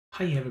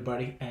Hi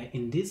everybody,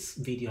 in this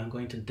video I'm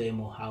going to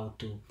demo how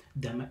to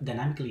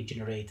dynamically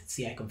generate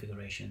CI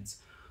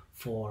configurations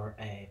for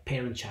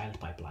parent-child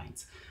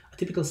pipelines. A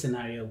typical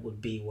scenario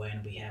would be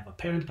when we have a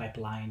parent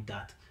pipeline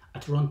that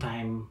at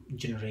runtime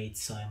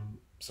generates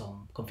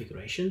some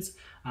configurations,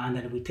 and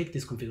then we take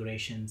these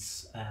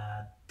configurations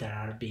that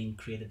are being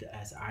created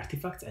as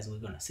artifacts, as we're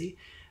going to see,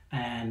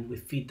 and we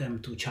feed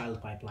them to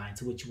child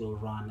pipelines which will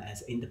run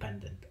as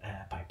independent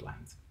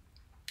pipelines.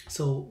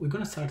 So we're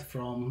going to start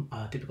from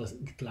a typical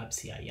GitLab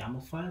CI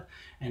YAML file.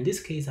 In this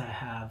case, I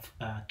have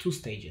two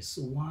stages,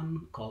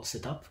 one called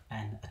setup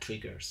and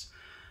triggers.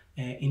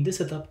 In the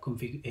setup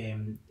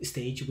config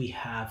stage, we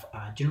have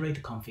a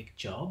generate config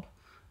job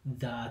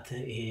that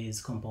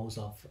is composed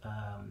of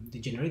the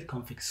generate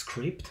config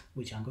script,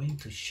 which I'm going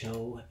to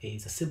show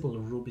is a simple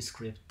Ruby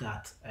script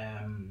that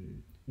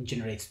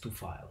generates two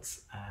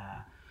files.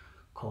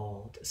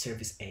 Called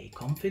service A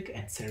config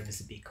and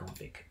service B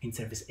config. In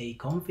service A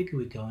config,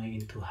 we're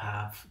going to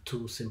have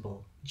two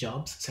simple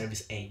jobs,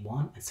 service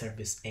A1 and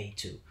service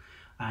A2.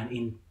 And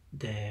in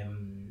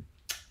the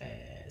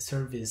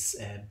service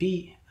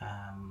B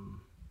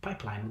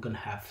pipeline, we're going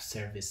to have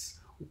service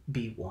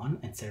B1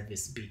 and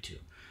service B2.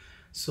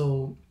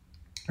 So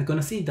we're going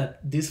to see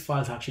that these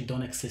files actually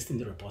don't exist in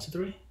the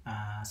repository.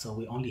 So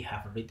we only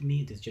have a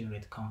README, this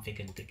generate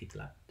config, and the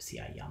GitLab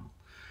CI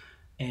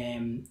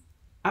YAML.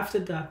 After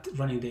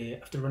running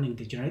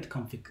the generate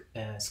config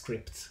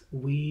script,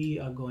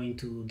 we are going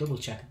to double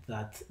check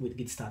that with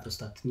git status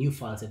that new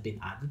files have been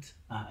added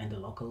in the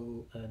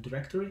local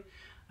directory,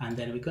 and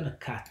then we're going to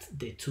cut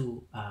the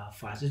two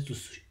files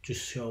just to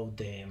show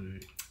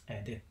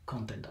the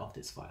content of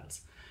these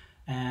files.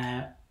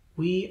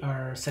 We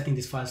are setting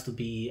these files to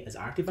be as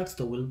artifacts,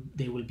 so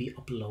they will be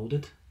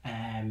uploaded.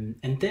 And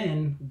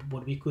then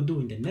what we could do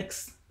in the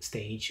next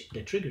stage,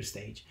 the trigger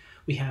stage,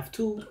 we have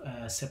two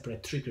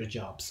separate trigger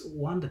jobs.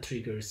 One that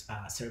triggers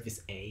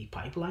service A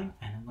pipeline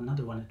and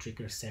another one that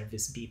triggers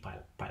service B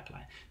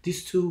pipeline.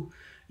 These two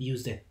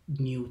use the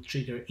new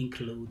trigger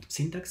include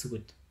syntax,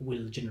 which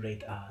will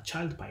generate a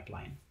child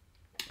pipeline.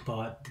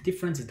 But the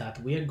difference is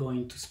that we are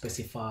going to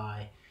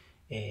specify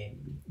the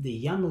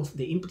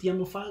input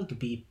YAML file to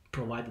be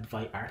provided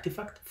by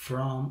artifact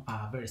from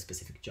a very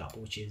specific job,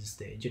 which is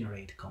the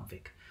generate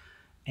config.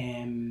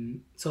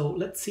 So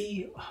let's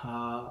see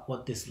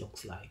what this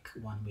looks like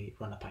when we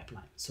run a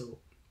pipeline. So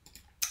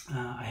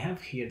I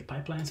have here the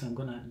pipeline, so I'm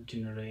going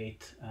to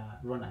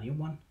run a new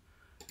one,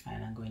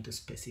 and I'm going to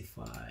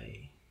specify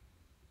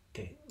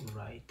the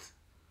right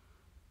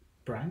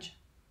branch.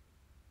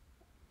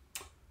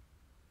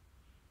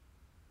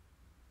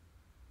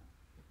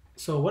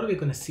 So what are we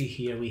going to see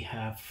here? We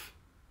have,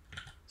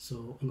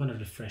 so I'm going to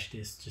refresh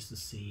this just to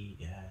see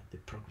the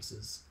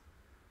progresses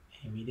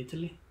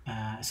immediately.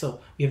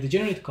 So we have the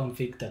generate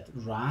config that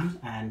ran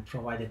and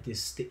provided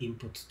the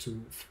input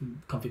to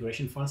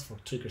configuration files for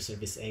trigger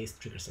service A,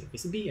 trigger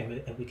service B,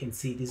 and we can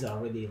see these are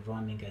already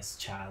running as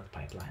child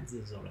pipelines.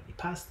 This is already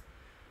passed,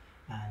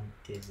 and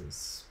this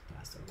is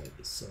passed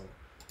already. So,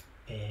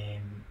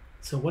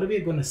 so what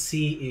we're going to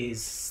see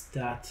is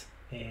that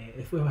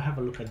if we have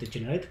a look at the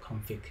generate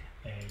config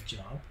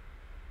job,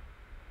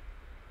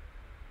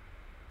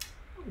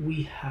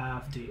 we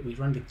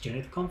run the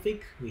generate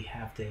config, we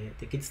have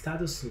the git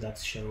status, so that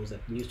shows that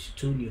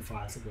two new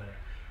files were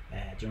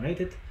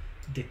generated,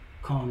 the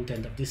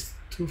content of these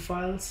two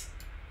files,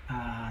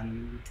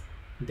 and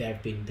they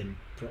have been then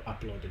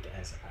uploaded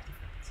as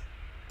artifacts.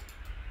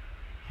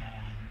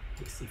 And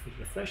if we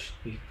refresh,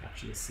 we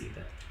actually see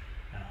that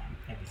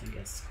everything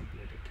is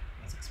completed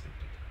as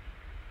expected.